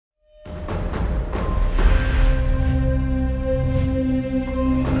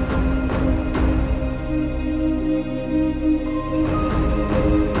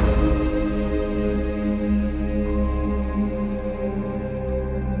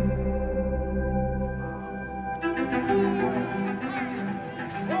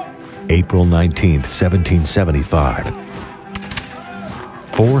April 19, 1775.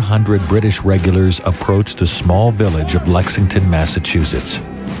 400 British regulars approached the small village of Lexington, Massachusetts.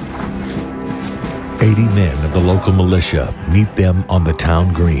 80 men of the local militia meet them on the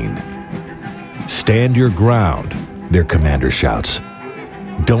town green. "Stand your ground," their commander shouts.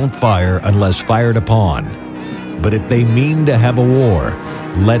 "Don't fire unless fired upon. But if they mean to have a war,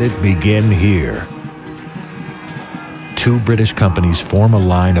 let it begin here." 2 British companies form a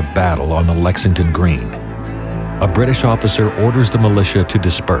line of battle on the Lexington Green. A British officer orders the militia to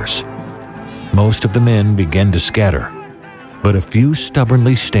disperse. Most of the men begin to scatter, but a few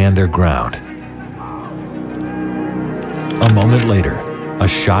stubbornly stand their ground. A moment later, a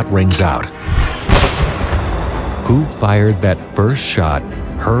shot rings out. Who fired that first shot,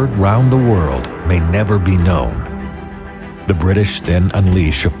 heard round the world, may never be known. The British then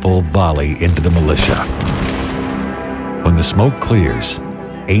unleash a full volley into the militia. When the smoke clears,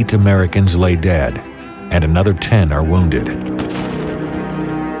 8 Americans lay dead, and another 10 are wounded.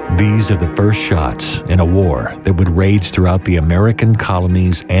 These are the first shots in a war that would rage throughout the American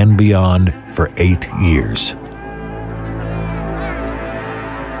colonies and beyond for 8 years.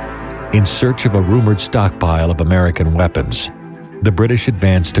 In search of a rumored stockpile of American weapons, the British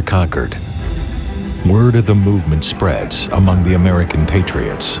advance to Concord. Word of the movement spreads among the American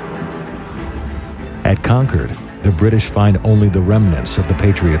patriots. At Concord, the British find only the remnants of the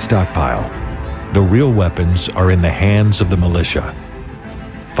Patriot stockpile. The real weapons are in the hands of the militia.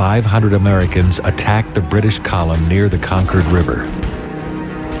 500 Americans attack the British column near the Concord River.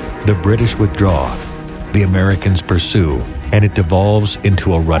 The British withdraw, the Americans pursue, and it devolves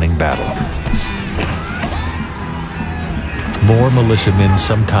into a running battle. More militiamen,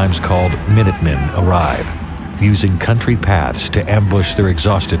 sometimes called Minutemen, arrive, using country paths to ambush their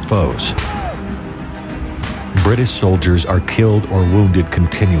exhausted foes. British soldiers are killed or wounded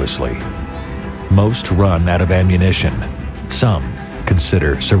continuously. Most run out of ammunition. Some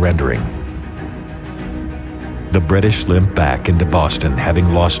consider surrendering. The British limp back into Boston,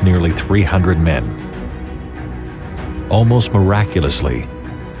 having lost nearly 300 men. Almost miraculously,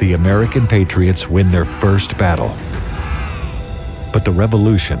 the American patriots win their first battle. But the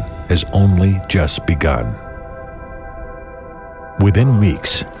revolution has only just begun. Within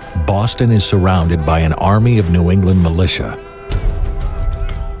weeks, Boston is surrounded by an army of New England militia.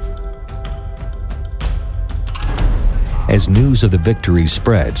 As news of the victory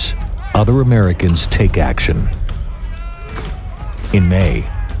spreads, other Americans take action. In May,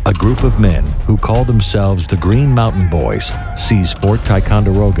 a group of men who call themselves the Green Mountain Boys seize Fort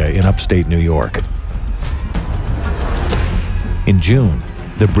Ticonderoga in upstate New York. In June,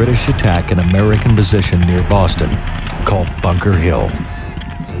 the British attack an American position near Boston called Bunker Hill.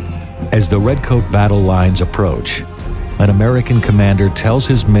 As the Redcoat battle lines approach, an American commander tells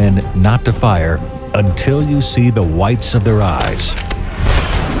his men not to fire until you see the whites of their eyes.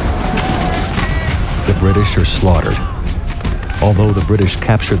 The British are slaughtered. Although the British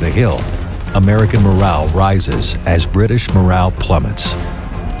capture the hill, American morale rises as British morale plummets.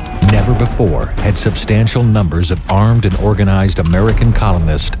 Never before had substantial numbers of armed and organized American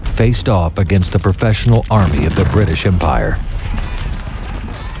colonists faced off against the professional army of the British Empire.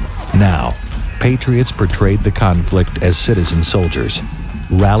 Now, patriots portrayed the conflict as citizen soldiers,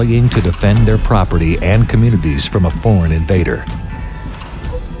 rallying to defend their property and communities from a foreign invader.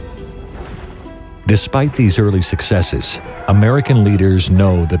 Despite these early successes, American leaders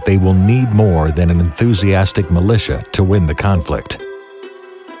know that they will need more than an enthusiastic militia to win the conflict.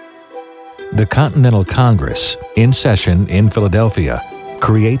 The Continental Congress, in session in Philadelphia,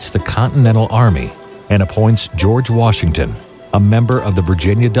 creates the Continental Army and appoints George Washington, a member of the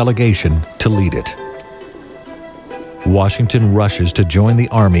Virginia delegation, to lead it. Washington rushes to join the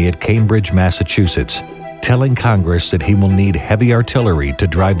army at Cambridge, Massachusetts, telling Congress that he will need heavy artillery to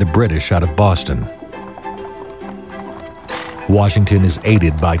drive the British out of Boston. Washington is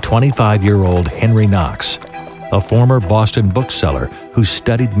aided by 25-year-old Henry Knox, a former Boston bookseller who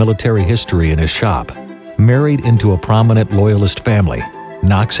studied military history in his shop. Married into a prominent Loyalist family,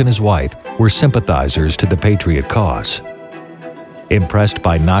 Knox and his wife were sympathizers to the Patriot cause. Impressed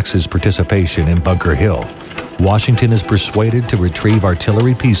by Knox's participation in Bunker Hill, Washington is persuaded to retrieve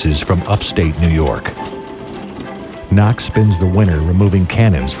artillery pieces from upstate New York. Knox spends the winter removing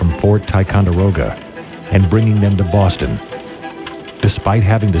cannons from Fort Ticonderoga and bringing them to Boston. Despite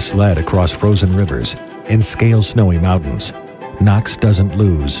having to sled across frozen rivers and scale snowy mountains, Knox doesn't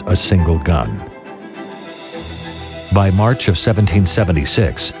lose a single gun. By March of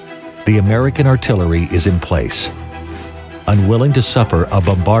 1776, the American artillery is in place. Unwilling to suffer a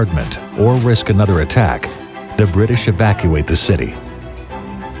bombardment or risk another attack, the British evacuate the city.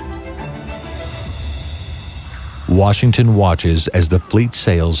 Washington watches as the fleet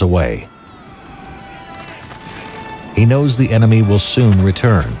sails away. He knows the enemy will soon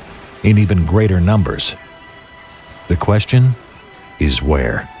return, in even greater numbers. The question is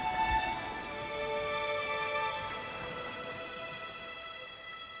where?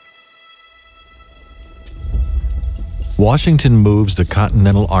 Washington moves the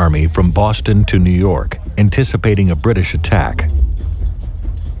Continental Army from Boston to New York, anticipating a British attack.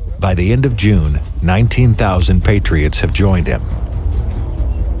 By the end of June, 19,000 patriots have joined him.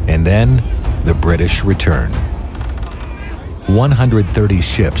 And then, the British return. 130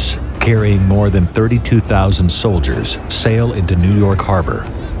 ships, carrying more than 32,000 soldiers, sail into New York Harbor.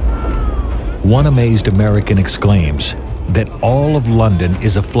 One amazed American exclaims that all of London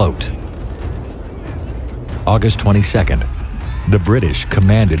is afloat. August 22nd, the British,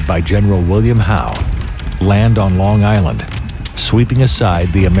 commanded by General William Howe, land on Long Island, sweeping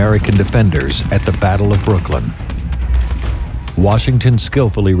aside the American defenders at the Battle of Brooklyn. Washington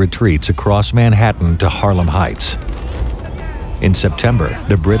skillfully retreats across Manhattan to Harlem Heights. In September,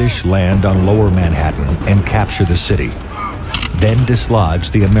 the British land on Lower Manhattan and capture the city, then dislodge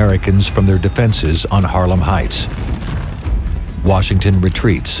the Americans from their defenses on Harlem Heights. Washington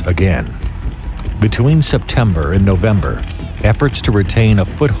retreats again. Between September and November, efforts to retain a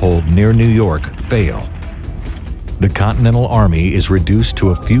foothold near New York fail. The Continental Army is reduced to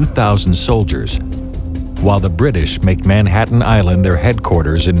a few thousand soldiers, while the British make Manhattan Island their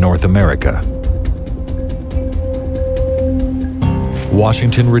headquarters in North America.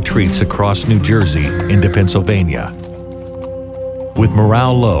 Washington retreats across New Jersey into Pennsylvania. With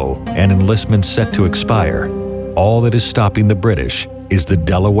morale low and enlistments set to expire, all that is stopping the British is the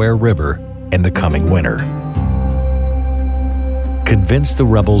Delaware River and the coming winter. Convinced the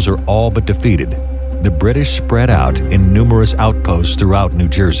rebels are all but defeated, the British spread out in numerous outposts throughout New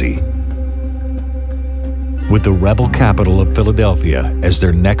Jersey. With the rebel capital of Philadelphia as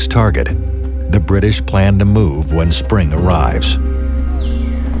their next target, the British plan to move when spring arrives.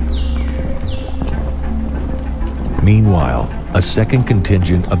 Meanwhile, a second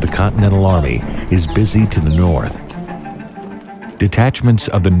contingent of the Continental Army is busy to the north. Detachments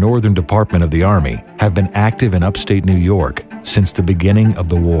of the Northern Department of the Army have been active in upstate New York since the beginning of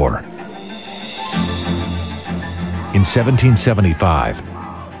the war. In 1775,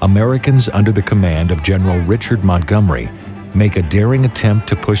 Americans under the command of General Richard Montgomery make a daring attempt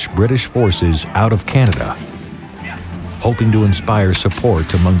to push British forces out of Canada, hoping to inspire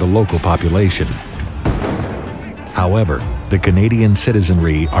support among the local population. However, the Canadian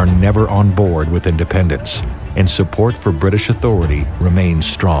citizenry are never on board with independence, and support for British authority remains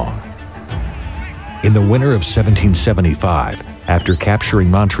strong. In the winter of 1775, after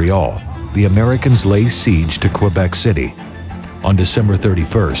capturing Montreal, the Americans lay siege to Quebec City. On December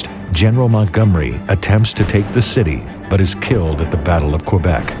 31st, General Montgomery attempts to take the city but is killed at the Battle of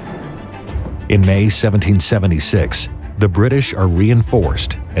Quebec. In May 1776, the British are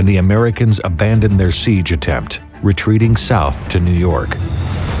reinforced and the Americans abandon their siege attempt, retreating south to New York.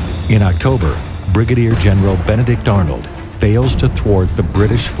 In October, Brigadier General Benedict Arnold fails to thwart the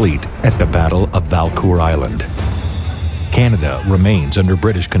British fleet at the Battle of Valcour Island. Canada remains under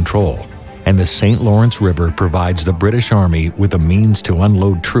British control, and the St. Lawrence River provides the British Army with a means to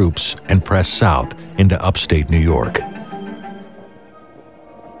unload troops and press south into upstate New York.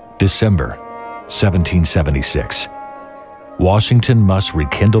 December 1776. Washington must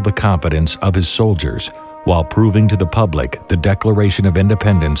rekindle the confidence of his soldiers while proving to the public the Declaration of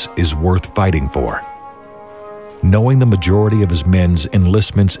Independence is worth fighting for. Knowing the majority of his men's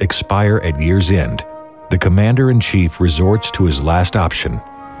enlistments expire at year's end, the commander-in-chief resorts to his last option: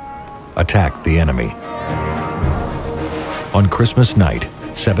 attack the enemy. On Christmas night,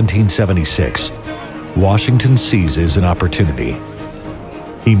 1776, Washington seizes an opportunity.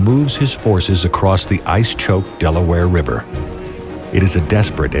 He moves his forces across the ice-choked Delaware River. It is a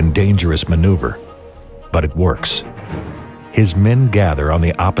desperate and dangerous maneuver, but it works. His men gather on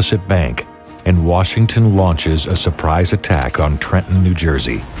the opposite bank, and Washington launches a surprise attack on Trenton, New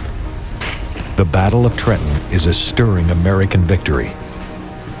Jersey. The Battle of Trenton is a stirring American victory.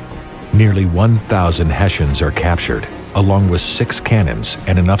 Nearly 1,000 Hessians are captured, along with 6 cannons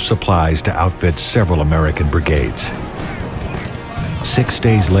and enough supplies to outfit several American brigades. 6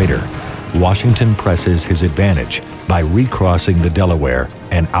 days later, Washington presses his advantage by recrossing the Delaware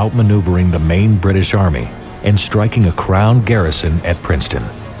and outmaneuvering the main British Army and striking a Crown garrison at Princeton.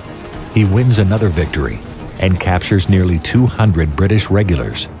 He wins another victory and captures nearly 200 British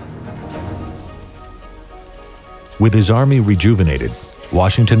regulars. With his army rejuvenated,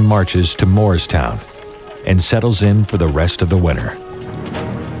 Washington marches to Morristown and settles in for the rest of the winter.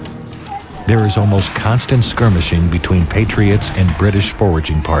 there is almost constant skirmishing between Patriots and British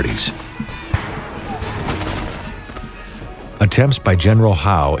foraging parties. Attempts by General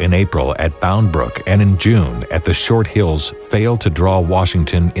Howe in April at Bound Brook and in June at the Short Hills failed to draw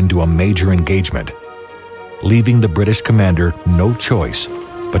Washington into a major engagement, leaving the British commander no choice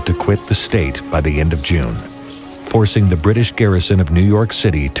but to quit the state by the end of June, forcing the British garrison of New York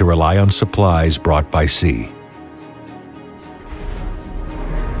City to rely on supplies brought by sea.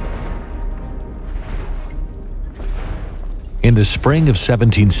 In the spring of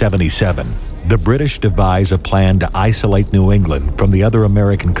 1777, the British devise a plan to isolate New England from the other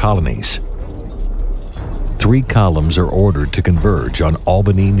American colonies. 3 columns are ordered to converge on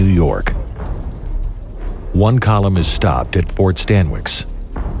Albany, New York. 1 column is stopped at Fort Stanwix.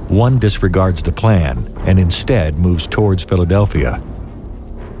 1 disregards the plan and instead moves towards Philadelphia.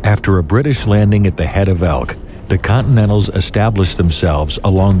 After a British landing at the head of Elk, the Continentals established themselves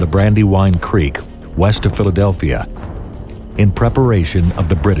along the Brandywine Creek west of Philadelphia in preparation of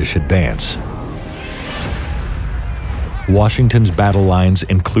the British advance. Washington's battle lines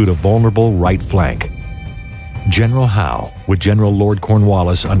include a vulnerable right flank. General Howe, with General Lord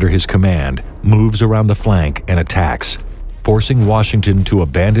Cornwallis under his command, moves around the flank and attacks, forcing Washington to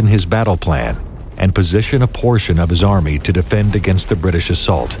abandon his battle plan and position a portion of his army to defend against the British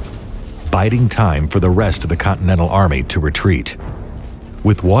assault, biding time for the rest of the Continental Army to retreat.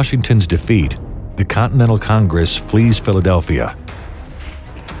 With Washington's defeat, the Continental Congress flees Philadelphia.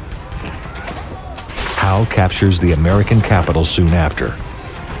 Howe captures the American capital soon after.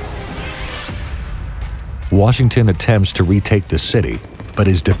 Washington attempts to retake the city, but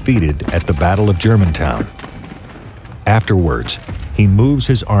is defeated at the Battle of Germantown. Afterwards, he moves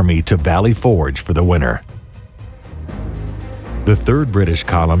his army to Valley Forge for the winter. The 3rd British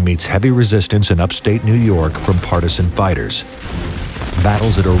column meets heavy resistance in upstate New York from partisan fighters.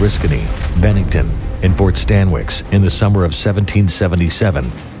 Battles at Oriskany, Bennington, and Fort Stanwix in the summer of 1777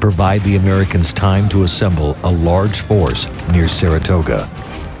 provide the Americans time to assemble a large force near Saratoga.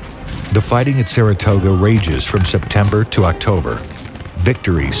 The fighting at Saratoga rages from September to October.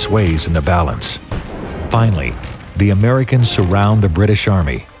 Victory sways in the balance. Finally, the Americans surround the British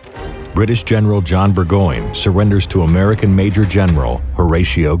Army. British General John Burgoyne surrenders to American Major General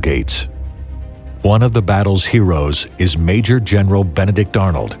Horatio Gates. One of the battle's heroes is Major General Benedict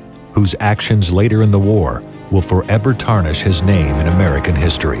Arnold, whose actions later in the war will forever tarnish his name in American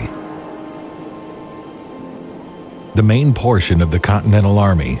history. The main portion of the Continental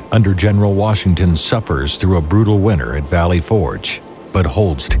Army under General Washington suffers through a brutal winter at Valley Forge, but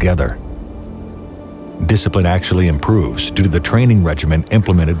holds together. Discipline actually improves due to the training regimen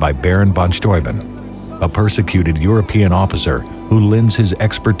implemented by Baron von Steuben, a persecuted European officer who lends his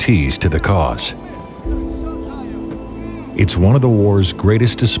expertise to the cause. It's one of the war's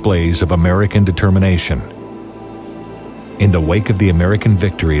greatest displays of American determination. In the wake of the American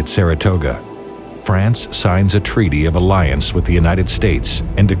victory at Saratoga, France signs a treaty of alliance with the United States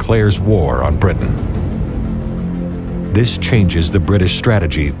and declares war on Britain. This changes the British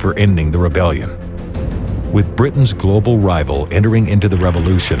strategy for ending the rebellion. With Britain's global rival entering into the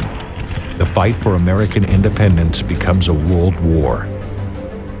revolution, the fight for American independence becomes a world war.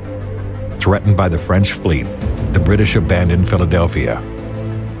 Threatened by the French fleet, the British abandon Philadelphia.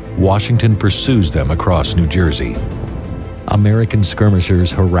 Washington pursues them across New Jersey. American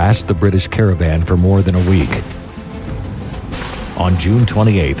skirmishers harassed the British caravan for more than a week. On June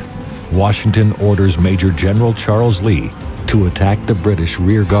 28th, Washington orders Major General Charles Lee to attack the British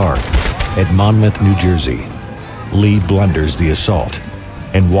rear guard at Monmouth, New Jersey. Lee blunders the assault,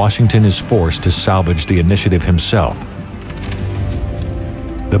 and Washington is forced to salvage the initiative himself.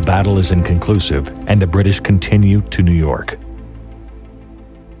 The battle is inconclusive, and the British continue to New York.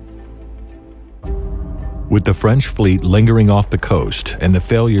 With the French fleet lingering off the coast and the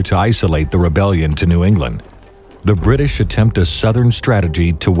failure to isolate the rebellion to New England, the British attempt a southern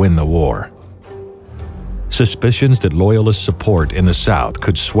strategy to win the war. Suspicions that Loyalist support in the South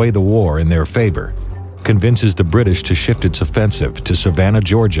could sway the war in their favor convinces the British to shift its offensive to Savannah,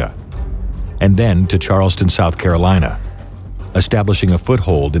 Georgia, and then to Charleston, South Carolina, establishing a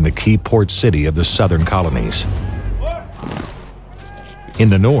foothold in the key port city of the southern colonies. In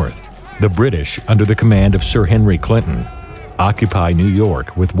the north, the British, under the command of Sir Henry Clinton, occupy New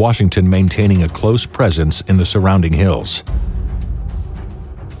York, with Washington maintaining a close presence in the surrounding hills.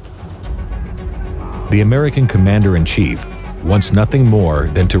 The American commander-in-chief wants nothing more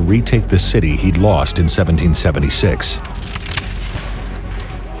than to retake the city he'd lost in 1776.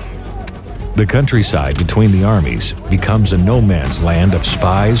 The countryside between the armies becomes a no-man's land of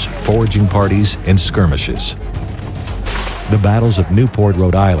spies, foraging parties, and skirmishes. The battles of Newport,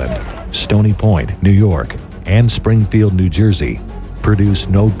 Rhode Island, Stony Point, New York, and Springfield, New Jersey, produced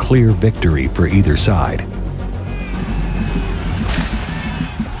no clear victory for either side.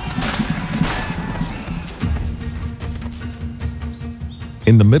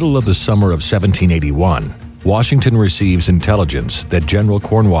 In the middle of the summer of 1781, Washington receives intelligence that General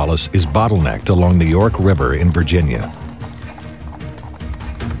Cornwallis is bottlenecked along the York River in Virginia.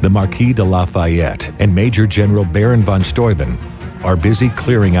 The Marquis de Lafayette and Major General Baron von Steuben are busy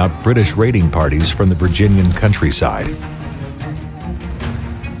clearing out British raiding parties from the Virginian countryside.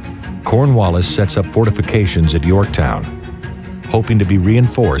 Cornwallis sets up fortifications at Yorktown, hoping to be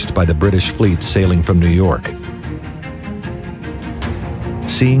reinforced by the British fleet sailing from New York.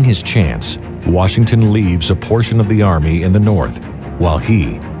 Seeing his chance, Washington leaves a portion of the army in the north, while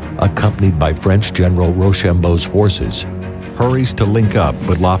he, accompanied by French General Rochambeau's forces, hurries to link up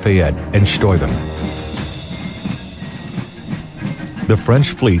with Lafayette and Steuben. The French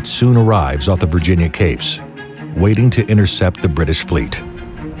fleet soon arrives off the Virginia Capes, waiting to intercept the British fleet.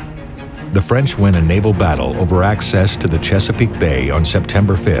 The French win a naval battle over access to the Chesapeake Bay on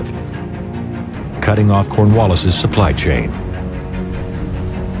September 5th, cutting off Cornwallis's supply chain.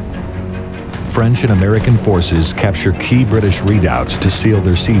 French and American forces capture key British redoubts to seal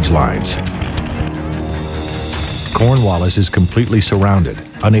their siege lines. Cornwallis is completely surrounded,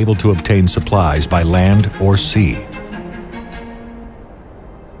 unable to obtain supplies by land or sea.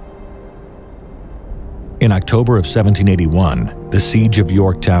 In October of 1781, the Siege of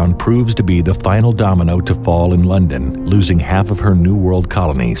Yorktown proves to be the final domino to fall in London, losing half of her New World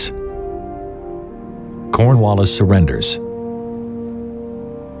colonies. Cornwallis surrenders.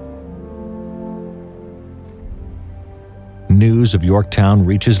 News of Yorktown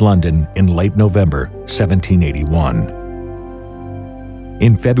reaches London in late November 1781.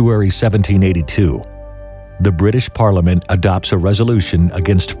 In February 1782, the British Parliament adopts a resolution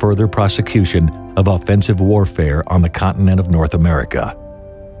against further prosecution of offensive warfare on the continent of North America.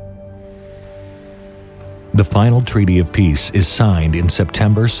 The final treaty of peace is signed in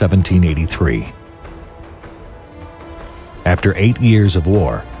September 1783. After 8 years of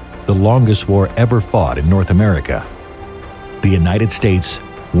war, the longest war ever fought in North America, the United States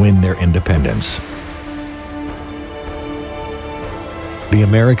win their independence. The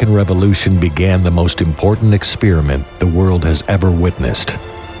American Revolution began the most important experiment the world has ever witnessed.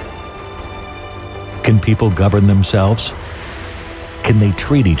 Can people govern themselves? Can they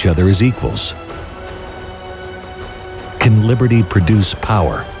treat each other as equals? Can liberty produce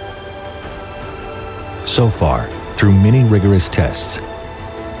power? So far, through many rigorous tests,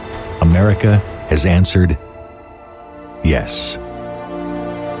 America has answered yes.